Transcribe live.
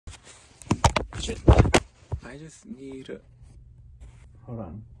shit. I just need... Hold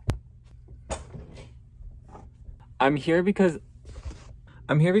on. I'm here because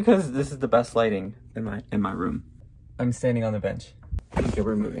this is the best lighting in my room. I'm standing on the bench. Okay,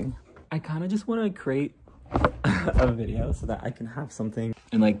 we're moving. I kind of just want to create a video so that I can have something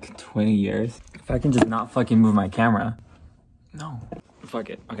in like 20 years. If I can just not fucking move my camera. No. Fuck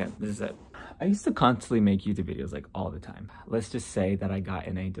it. Okay, this is it. I used to constantly make YouTube videos like all the time. Let's just say that I got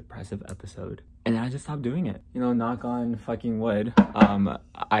in a depressive episode and then I just stopped doing it. You know, knock on fucking wood.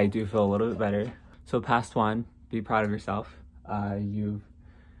 I do feel a little bit better. So past one, be proud of yourself.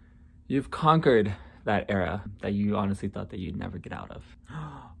 You've conquered that era that you honestly thought that you'd never get out of.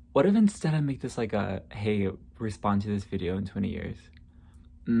 What if instead I make this like a, hey, respond to this video in 20 years?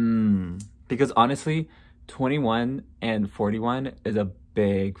 Because honestly, 21 and 41 is a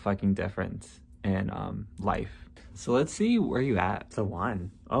big fucking difference in life. So let's see where you at. It's a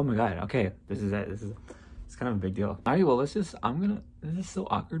 1. Oh my god. Okay, this is it. It's kind of a big deal. All right, well, this is so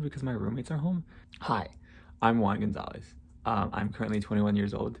awkward because my roommates are home. Hi, I'm Juan Gonzalez. I'm currently 21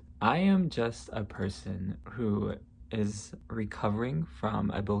 years old. I am just a person who is recovering from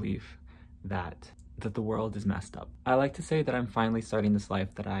a belief that the world is messed up. I like to say that I'm finally starting this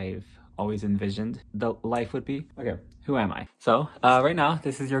life that I've always envisioned the life would be. Okay, who am I? So, right now,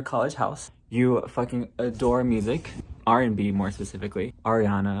 this is your college house. You fucking adore music, R&B more specifically.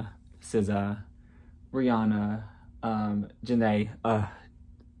 Ariana, SZA, Rihanna, Janae,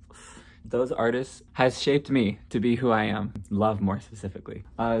 those artists has shaped me to be who I am. Love more specifically.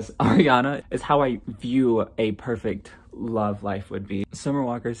 Ariana is how I view a perfect love life would be. Summer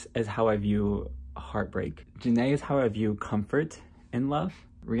Walker's is how I view heartbreak. Janae is how I view comfort in love.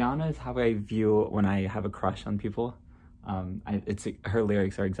 Rihanna is how I view when I have a crush on people. Her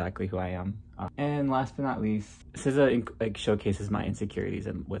lyrics are exactly who I am. And last but not least, SZA like showcases my insecurities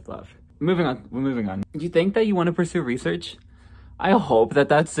with love. We're moving on. Do you think that you want to pursue research? I hope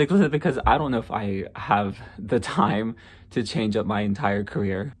that sticks with it because I don't know if I have the time to change up my entire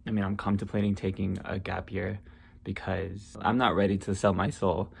career. I mean, I'm contemplating taking a gap year because I'm not ready to sell my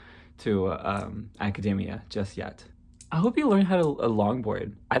soul to academia just yet. I hope you learn how to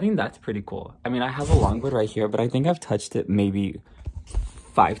longboard. I think that's pretty cool. I mean, I have a longboard right here, but I think I've touched it maybe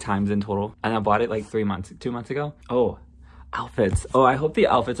 5 times in total. And I bought it like 2 months ago. Oh, outfits. Oh, I hope the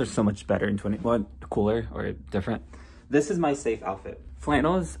outfits are so much better in 21, cooler or different. This is my safe outfit.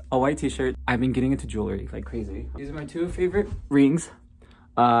 Flannels, a white t-shirt. I've been getting into jewelry like crazy. These are my 2 favorite rings.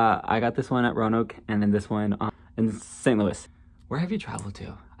 I got this one at Roanoke and then this one in St. Louis. Where have you traveled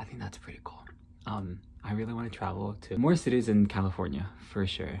to? I think that's pretty cool. I really want to travel to more cities in California for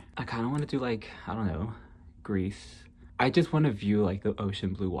sure. I kind of want to do like, I don't know, Greece. I just want to view like the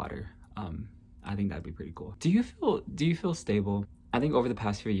ocean blue water. I think that'd be pretty cool. Do you feel stable? I think over the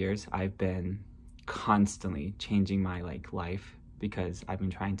past few years, I've been constantly changing my like life because I've been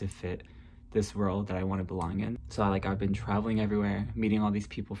trying to fit this world that I want to belong in. So I've been traveling everywhere, meeting all these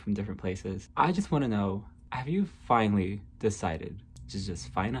people from different places. I just want to know, have you finally decided to just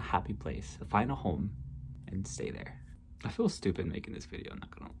find a happy place, find a home, and stay there? I feel stupid making this video, not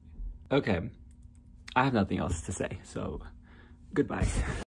gonna lie. Okay, I have nothing else to say, so goodbye.